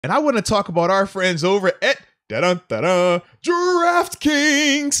And I want to talk about our friends over at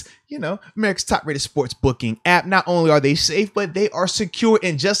DraftKings. You know, America's top-rated sports booking app. Not only are they safe, but they are secure.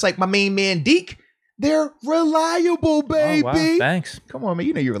 And just like my main man, Deke, they're reliable, baby. Oh, wow. Thanks. Come on, man.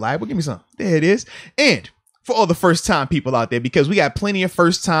 You know you're reliable. Give me some. There it is. And for all the first-time people out there, because we got plenty of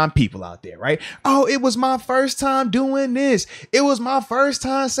first-time people out there, right? Oh, it was my first time doing this. It was my first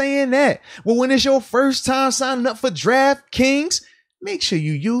time saying that. Well, when it's your first time signing up for DraftKings, make sure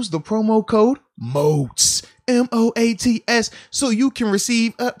you use the promo code MOATS, MOATS, so you can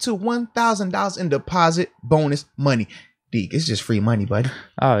receive up to $1,000 in deposit bonus money. Deke, it's just free money, buddy.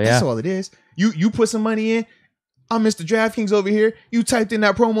 Oh, yeah. That's all it is. You put some money in. I'm Mr. DraftKings over here. You typed in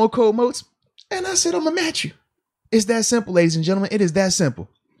that promo code MOATS, and I said I'm going to match you. It's that simple, ladies and gentlemen. It is that simple.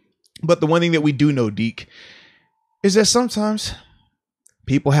 But the one thing that we do know, Deke, is that sometimes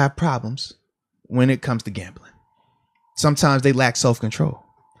people have problems when it comes to gambling. Sometimes they lack self-control.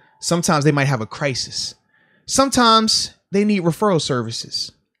 Sometimes they might have a crisis. Sometimes they need referral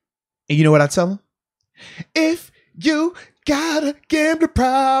services. And you know what I tell them? If you got a gambling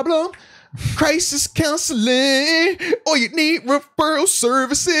problem, crisis counseling, or you need referral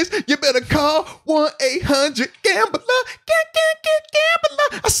services, you better call 1-800-GAMBLER. Gambler.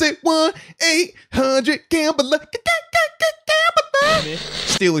 I said 1-800-GAMBLER.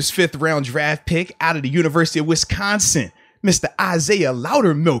 Steelers' 5th round draft pick out of the University of Wisconsin, Mr. Isaiahh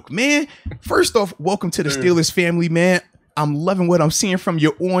Loudermilk, man. First off, welcome to the Steelers family, man. I'm loving what I'm seeing from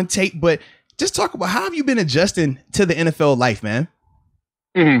your on tape, but just talk about how have you been adjusting to the NFL life, man?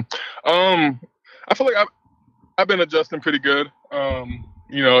 I feel like I've been adjusting pretty good.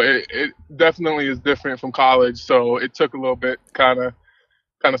 You know, it definitely is different from college, so it took a little bit kind of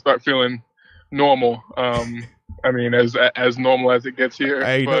start feeling normal. I mean, as normal as it gets here.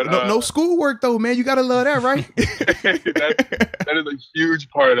 Hey, but, no schoolwork though, man. You gotta love that, right? that is a huge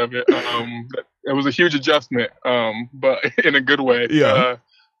part of it. It was a huge adjustment, but in a good way. Yeah.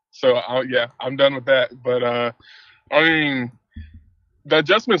 I'm done with that. But I mean, the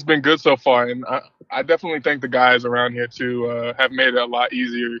adjustment's been good so far, and I definitely think the guys around here too have made it a lot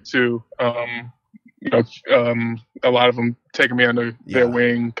easier too. You know, a lot of them taking me under their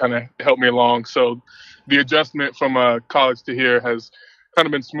wing, kind of helped me along. So the adjustment from college to here has kind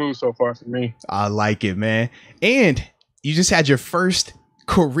of been smooth so far for me. I like it, man. And you just had your first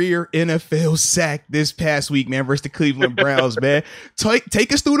career NFL sack this past week, man, versus the Cleveland Browns, man.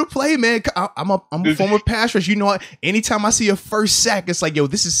 Take us through the play, man. I'm a former pass rush. You know what? Anytime I see a first sack, it's like, yo,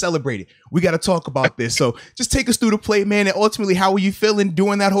 this is celebrated. We got to talk about this. So just take us through the play, man. And ultimately, how were you feeling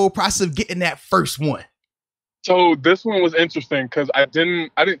during that whole process of getting that first one? So this one was interesting because I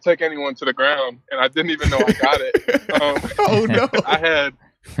didn't take anyone to the ground, and I didn't even know I got it. Oh no!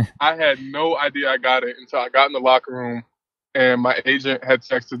 I had no idea I got it until I got in the locker room, and my agent had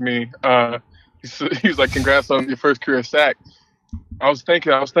texted me. He was like, "Congrats on your first career sack." I was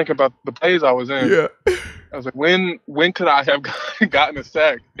thinking about the plays I was in. Yeah. I was like, when could I have gotten a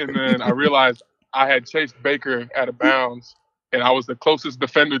sack? And then I realized I had chased Baker out of bounds, and I was the closest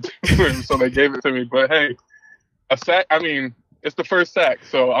defender to him, so they gave it to me. But hey. A sack, I mean, it's the first sack,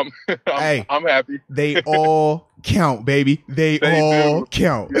 so I'm happy. They all count, baby. They all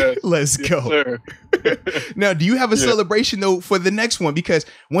count. Yes. Let's go. Sir. Now, do you have a celebration, though, for the next one? Because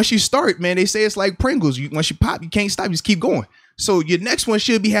once you start, man, they say it's like Pringles. Once you pop, you can't stop. You just keep going. So your next one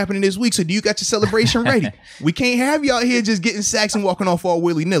should be happening this week. So do you got your celebration ready? We can't have y'all here just getting sacks and walking off all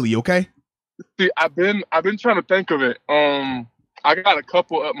willy-nilly, okay? See, I've been trying to think of it. I got a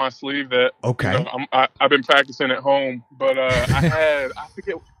couple up my sleeve that I've been practicing at home, but I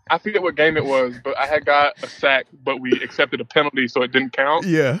forget what game it was, but I had got a sack, but we accepted a penalty, so it didn't count.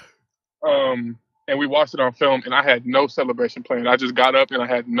 Yeah. And we watched it on film, and I had no celebration plan. I just got up and I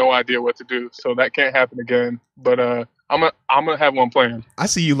had no idea what to do, so that can't happen again. But I'm gonna have one planned. I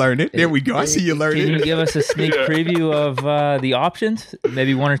see you learn it. There we go. I see you learn it. Can you give us a sneak preview of the options?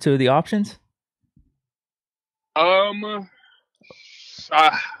 Maybe one or two of the options. I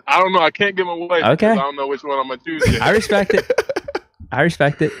don't know. I can't give them away. Okay. I don't know which one I'm gonna choose yet. I respect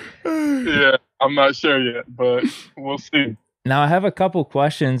it. Yeah, I'm not sure yet, but we'll see. Now I have a couple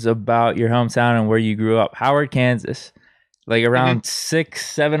questions about your hometown and where you grew up. Howard, Kansas, like around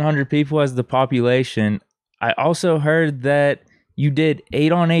 600-700 people as the population. I also heard that you did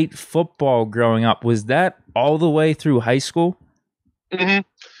 8-on-8 football growing up. Was that all the way through high school? Mm-hmm.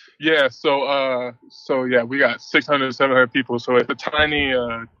 Yeah, so yeah, we got 600-700 people. So it's a tiny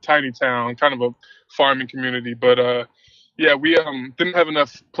town, kind of a farming community. But yeah, we didn't have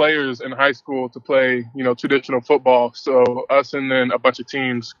enough players in high school to play, traditional football. So us and then a bunch of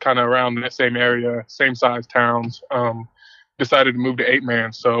teams kind of around that same area, same size towns, decided to move to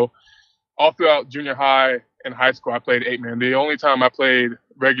 8-man. So all throughout junior high and high school, I played 8-man. The only time I played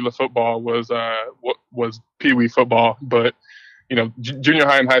regular football was Pee Wee football, but junior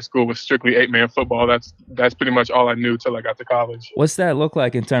high and high school was strictly 8-man football. That's pretty much all I knew till I got to college. What's that look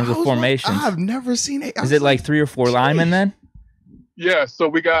like in terms of formations? I've never seen it. Is it like 3 or 4 linemen then? Yeah, so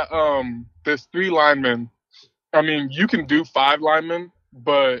we got there's 3 linemen. I mean, you can do 5 linemen,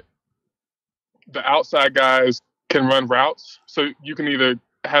 but the outside guys can run routes. So you can either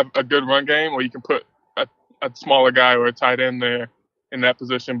have a good run game or you can put a smaller guy or a tight end there in that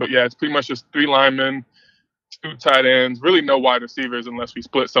position. But yeah, it's pretty much just 3 linemen, 2 tight ends, really no wide receivers unless we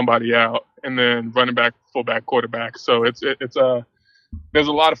split somebody out, and then running back, fullback, quarterback. So it's there's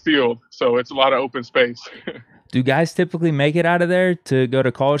a lot of field, so it's a lot of open space. Do guys typically make it out of there to go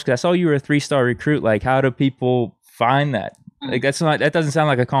to college? Because I saw you were a 3-star recruit. Like, how do people find that? Like, that doesn't sound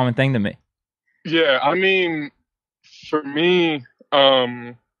like a common thing to me. Yeah, I mean, for me,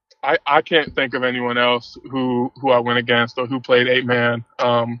 I can't think of anyone else who I went against or who played 8-man.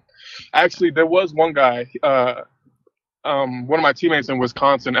 Actually, there was one guy. One of my teammates in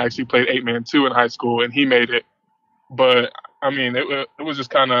Wisconsin actually played 8-man too in high school, and he made it. But I mean, it was just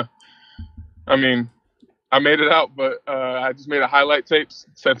kind of. I mean, I made it out, but I just made a highlight tape,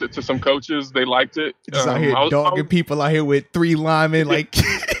 sent it to some coaches. They liked it. Just out here dogging people out here with 3 linemen, like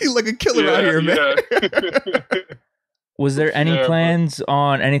you look a killer out here, man. Yeah. Was there any plans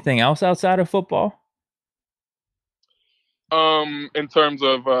on anything else outside of football? In terms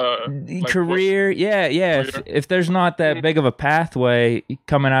of career, yeah. If there's not that big of a pathway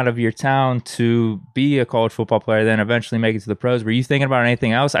coming out of your town to be a college football player, then eventually make it to the pros, were you thinking about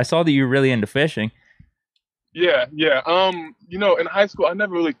anything else? I saw that you were really into fishing. Yeah. In high school, I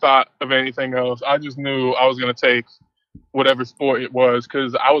never really thought of anything else. I just knew I was going to take whatever sport it was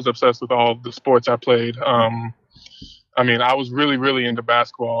because I was obsessed with all the sports I played. I mean, I was really, really into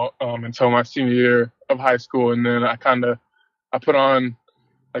basketball until my senior year of high school, and then I put on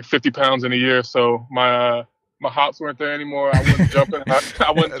like 50 pounds in a year, so my hops weren't there anymore. I wasn't jumping.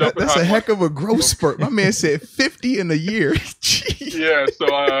 That's a heck of a growth spurt. My man said 50 in a year. Yeah, so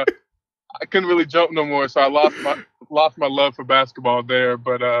I couldn't really jump no more, so I lost my love for basketball there.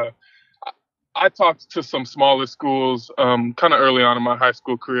 But I talked to some smaller schools kind of early on in my high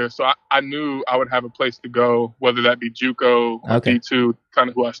school career, so I knew I would have a place to go, whether that be JUCO or D2, kind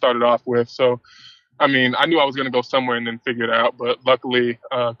of who I started off with. So, I mean, I knew I was going to go somewhere and then figure it out. But luckily,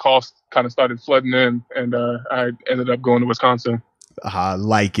 calls kind of started flooding in, and I ended up going to Wisconsin. I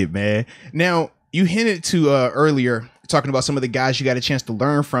like it, man. Now, you hinted to earlier talking about some of the guys you got a chance to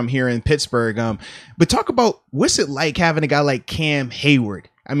learn from here in Pittsburgh. But talk about what's it like having a guy like Cam Heyward?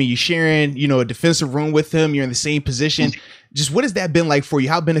 I mean, you're sharing, a defensive room with him. You're in the same position. Just what has that been like for you?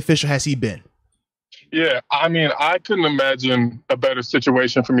 How beneficial has he been? Yeah, I mean, I couldn't imagine a better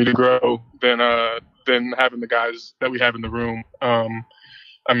situation for me to grow than having the guys that we have in the room.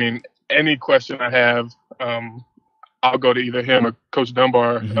 I mean, any question I have, I'll go to either him or Coach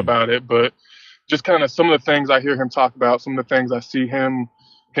Dunbar about it. But just kind of some of the things I hear him talk about, some of the things I see him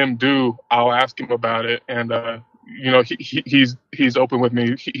do, I'll ask him about it. And he's open with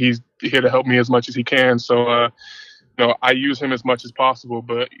me. He's here to help me as much as he can. So I use him as much as possible.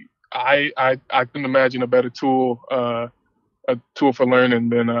 But I couldn't imagine a better tool for learning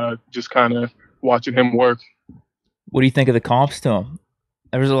than just kind of watching him work. What do you think of the comps to him?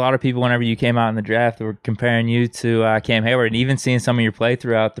 There was a lot of people whenever you came out in the draft that were comparing you to Cam Heyward, and even seeing some of your play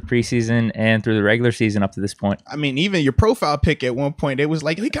throughout the preseason and through the regular season up to this point. I mean, even your profile pic at one point, it was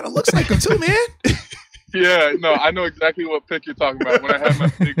like, he kind of looks like him too, man. Yeah, no, I know exactly what pic you're talking about. When I had my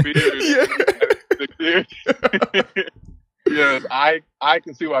big beard, yes, I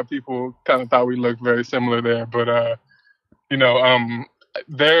can see why people kind of thought we looked very similar there. But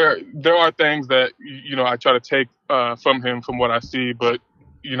there are things that I try to take from him from what I see, but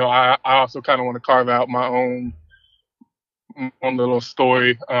I also kind of want to carve out my own little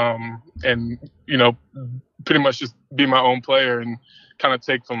story, and pretty much just be my own player and kind of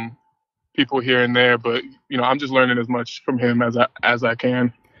take from people here and there. But I'm just learning as much from him as I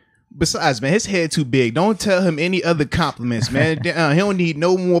can. Besides, man, his head too big. Don't tell him any other compliments, man. He don't need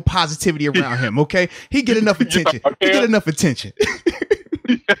no more positivity around him. Okay, he get enough attention. He get enough attention.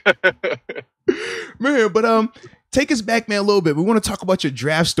 Man, but take us back, man, a little bit. We want to talk about your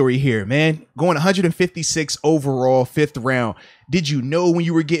draft story here, man. Going 156 overall, 5th round. Did you know when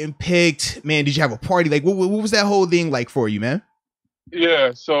you were getting picked, man? Did you have a party? Like, what was that whole thing like for you, man?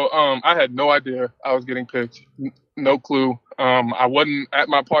 Yeah, so I had no idea I was getting picked. No clue. I wasn't at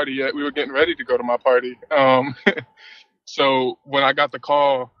my party yet. We were getting ready to go to my party. So when I got the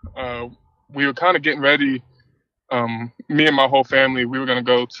call, we were kind of getting ready me and my whole family, we were going to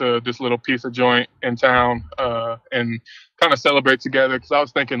go to this little pizza joint in town and kind of celebrate together because I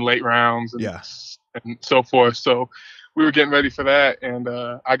was thinking late rounds and so forth. So we were getting ready for that, and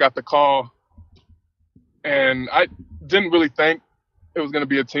I got the call, and I didn't really think it was going to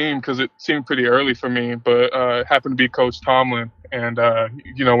be a team because it seemed pretty early for me, but it happened to be Coach Tomlin. And,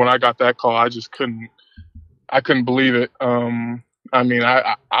 when I got that call, I just couldn't believe it.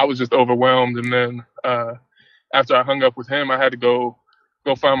 I was just overwhelmed. And then after I hung up with him, I had to go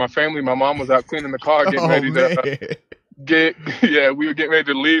find my family. My mom was out cleaning the car, getting ready we were getting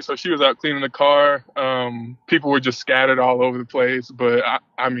ready to leave. So she was out cleaning the car. People were just scattered all over the place. But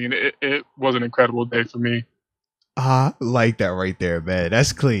it was an incredible day for me. I like that right there, man.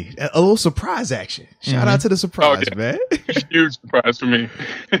 That's clean. A little surprise action. Shout out to the surprise, man. Huge surprise for me.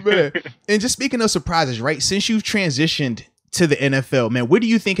 Man. And just speaking of surprises, right? Since you've transitioned to the NFL, man, what do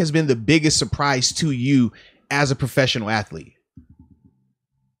you think has been the biggest surprise to you as a professional athlete?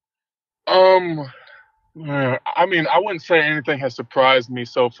 I wouldn't say anything has surprised me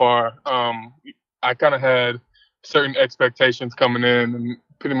so far. I kind of had certain expectations coming in, and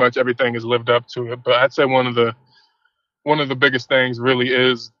pretty much everything has lived up to it. But I'd say one of the biggest things really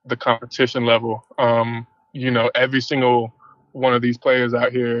is the competition level. Every single one of these players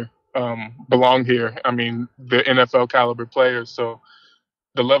out here belong here. I mean, they're NFL caliber players. So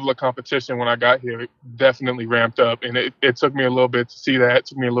the level of competition when I got here definitely ramped up. And it took me a little bit to see that. It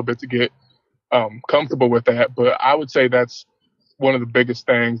took me a little bit to get comfortable with that. But I would say that's one of the biggest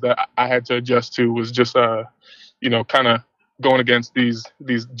things that I had to adjust to was just, kind of going against these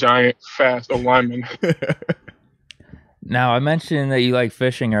giant, fast linemen. Now, I mentioned that you like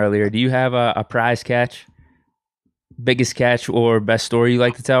fishing earlier. Do you have a prize catch, biggest catch, or best story you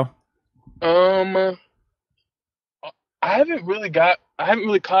like to tell? I haven't really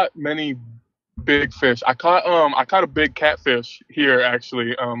caught many big fish. I caught a big catfish here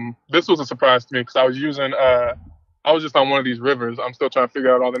actually. This was a surprise to me because I was just on one of these rivers. I'm still trying to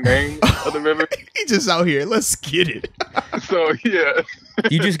figure out all the names of the river. He just out here. Let's get it. So yeah.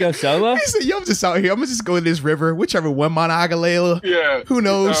 You just go solo? He said, "Yo, I'm just out here. I'm gonna just go to this river, whichever one, Monongahela. Yeah. Who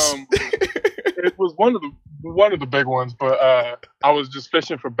knows?" It was one of the big ones, but I was just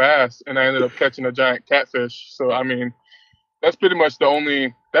fishing for bass, and I ended up catching a giant catfish. So I mean, that's pretty much the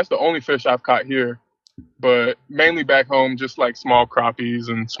only fish I've caught here. But mainly back home, just like small crappies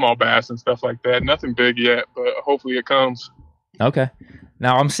and small bass and stuff like that. Nothing big yet, but hopefully it comes. Okay.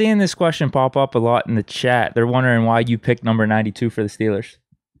 Now, I'm seeing this question pop up a lot in the chat. They're wondering why you picked number 92 for the Steelers.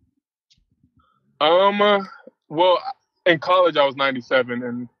 Well, in college I was 97,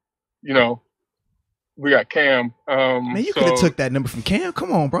 and we got Cam. Man, you could have took that number from Cam.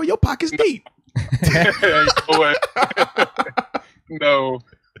 Come on, bro. Your pocket's deep. No,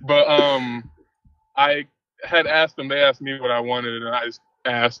 but I had asked them. They asked me what I wanted, and I just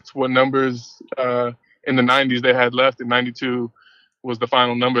asked what numbers in the 90s they had left, and 92 was the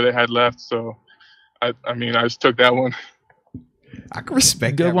final number they had left. So, I just took that one. I can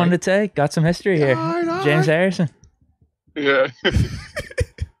respect Good that. one to take. Got some history here. All right. James Harrison. Yeah.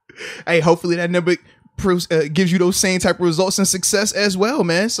 Hey, hopefully that number gives you those same type of results and success as well,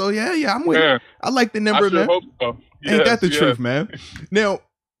 man. So yeah, I'm with you. I like the number, man. Hope so. Ain't that the truth, man? Now,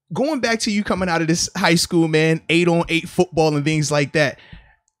 going back to you coming out of this high school, man, 8-on-8 football and things like that.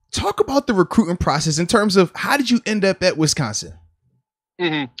 Talk about the recruiting process in terms of how did you end up at Wisconsin?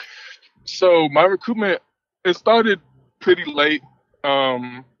 Mm-hmm. So my recruitment, it started pretty late.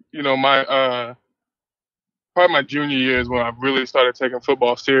 My probably my junior year is when I really started taking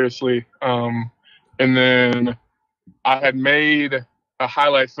football seriously. And then I had made a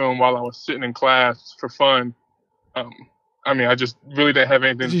highlight film while I was sitting in class for fun. I just really didn't have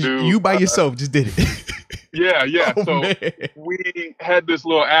anything to do. You by yourself just did it. Yeah. Oh, so man. we had this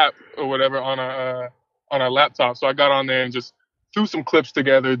little app or whatever on our laptop. So I got on there and just threw some clips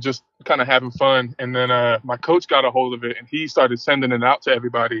together, just kind of having fun. And then my coach got a hold of it, and he started sending it out to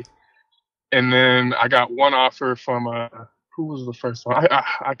everybody. And then I got one offer from who was the first one?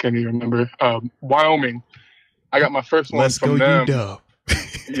 I can't even remember. Wyoming. I got my first one from them. UW.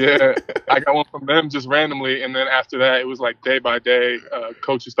 Yeah, I got one from them just randomly, and then after that, it was like day by day,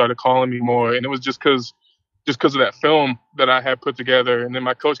 coaches started calling me more, and it was just because of that film that I had put together. And then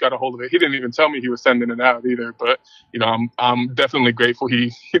my coach got a hold of it. He didn't even tell me he was sending it out either, but I'm definitely grateful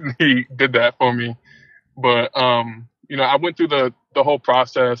he did that for me. But I went through the whole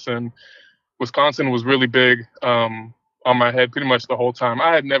process, and Wisconsin was really big on my head pretty much the whole time.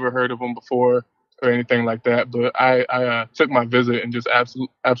 I had never heard of them before or anything like that, but I took my visit and just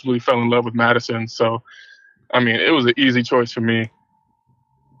absolutely fell in love with Madison. So, it was an easy choice for me.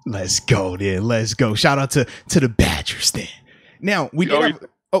 Let's go, then. Let's go. Shout out to the Badgers, then. Now we did have.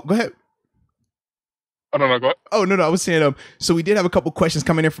 Oh, go ahead. I don't know. Go ahead. Oh no, I was saying. So we did have a couple questions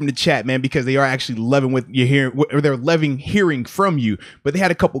coming in from the chat, man, because they are actually loving what you're hearing, or they're loving hearing from you. But they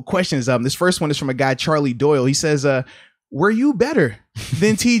had a couple questions. This first one is from a guy, Charlie Doyle. He says, "Were you better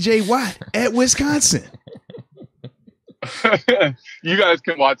than T.J. Watt at Wisconsin?" You guys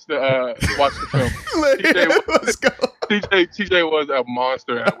can watch the film. Let's go. TJ was a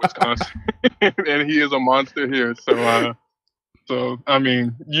monster at Wisconsin, and he is a monster here. So I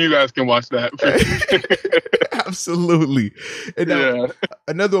mean, you guys can watch that. Absolutely. And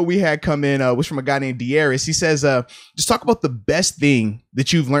another one we had come in was from a guy named Darius. He says, just talk about the best thing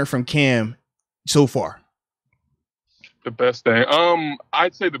that you've learned from Cam so far. The best thing.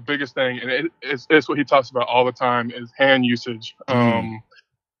 I'd say the biggest thing, and it's what he talks about all the time, is hand usage.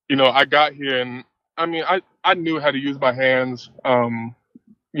 You know, I got here and I mean, I knew how to use my hands.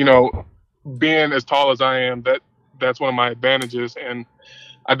 You know, being as tall as I am, that's one of my advantages, and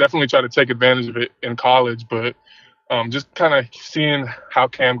I definitely try to take advantage of it in college. But just kind of seeing how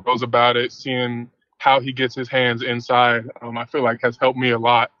Cam goes about it, seeing how he gets his hands inside, I feel like has helped me a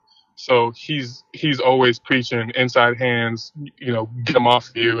lot. So he's always preaching inside hands, you know, get them off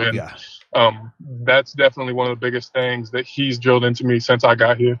of you, and that's definitely one of the biggest things that he's drilled into me since I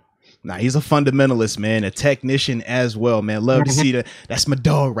got here. Nah, he's a fundamentalist, man, a technician as well, man. Love to see that. That's my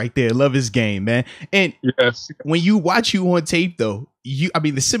dog right there. Love his game, man. And when you watch you on tape, though,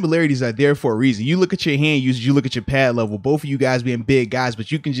 the similarities are there for a reason. You look at your hand usage, you look at your pad level, both of you guys being big guys,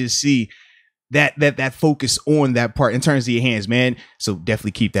 but you can just see that focus on that part in terms of your hands, man. So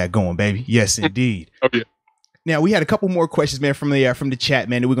definitely keep that going, baby. Yes, indeed. Okay. Now we had a couple more questions, man, from the chat,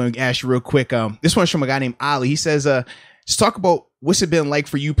 man, that we're going to ask you real quick. This one's from a guy named Ali. He says, just talk about what's it been like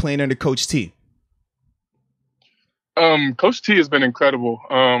for you playing under Coach T. Coach T has been incredible.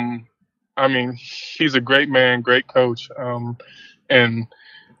 I mean, he's a great man, great coach. And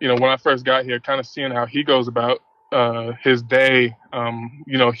you know, when I first got here, kind of seeing how he goes about his day,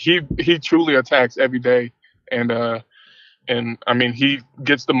 you know, he truly attacks every day, and I mean, he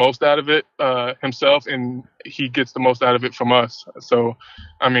gets the most out of it himself, and he gets the most out of it from us. So,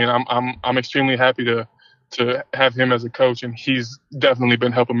 I mean, I'm extremely happy to have him as a coach, and he's definitely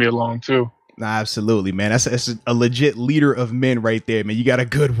been helping me along too. Nah, absolutely, man. That's a legit leader of men right there, man. You got a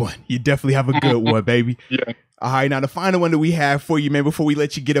good one. You definitely have a good one, baby. Yeah. All right, now the final one that we have for you, man, before we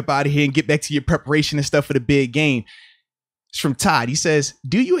let you get up out of here and get back to your preparation and stuff for the big game, it's from Todd. He says,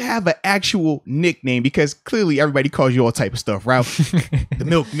 do you have an actual nickname? Because clearly everybody calls you all type of stuff, right? The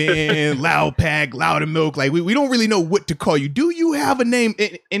Milkman, Loud Pack, Loudermilk. Like, we don't really know what to call you. Do you have a name,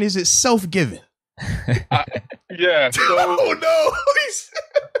 and is it self-given? Yeah. So, oh, no.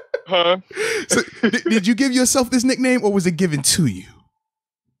 huh? So, did you give yourself this nickname, or was it given to you?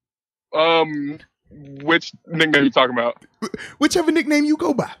 Which nickname are you talking about? Whichever nickname you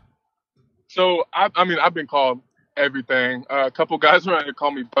go by. So, I mean, I've been called everything. A couple guys around here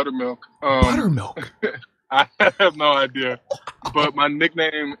call me Buttermilk. Buttermilk? I have no idea. But my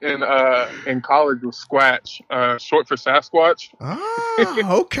nickname in college was Squatch, short for Sasquatch. Ah,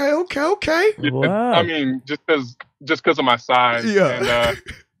 okay. Yeah, wow. I mean, just because of my size. Yeah. And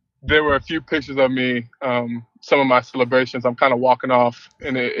there were a few pictures of me, some of my celebrations. I'm kind of walking off,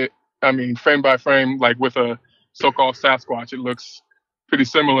 and I mean, frame by frame, like with a so-called Sasquatch, it looks pretty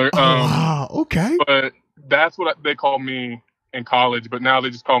similar. Wow, okay. But that's what they call me in college. But now they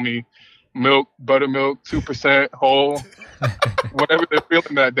just call me Milk, Buttermilk, 2% whole, whatever they're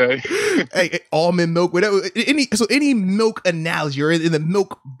feeling that day. Hey, almond milk, whatever. Any milk analogy or in the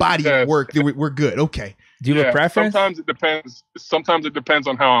milk body of work, we're good. Okay. Do you have a preference? Sometimes it depends. Sometimes it depends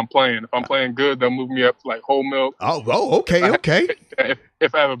on how I'm playing. If I'm playing good, they'll move me up to like whole milk. Oh, okay.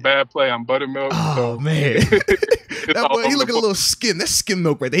 If I have a bad play, I'm buttermilk. Oh, so man. That boy, he looking a little skim. That's skim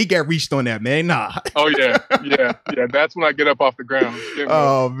milk right there. He got reached on that, man. Nah. Oh, yeah. That's when I get up off the ground.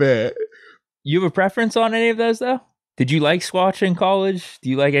 Oh, man. You have a preference on any of those, though? Did you like Squatch in college?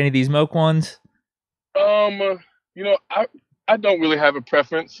 Do you like any of these milk ones? You know, I don't really have a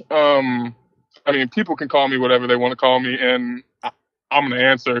preference. I mean, people can call me whatever they want to call me, and I'm going to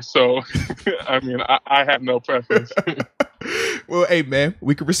answer. So, I mean, I have no preference. Well, hey, man,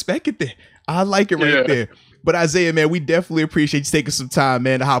 we can respect it there. I like it right there. But Isaiah, man, we definitely appreciate you taking some time,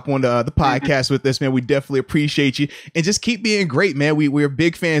 man, to hop on the podcast with us, man. We definitely appreciate you. And just keep being great, man. We're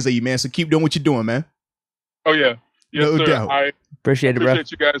big fans of you, man. So keep doing what you're doing, man. Oh, yeah. Yes, no sir. doubt. I appreciate it, bro.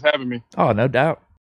 Appreciate you guys having me. Oh, no doubt.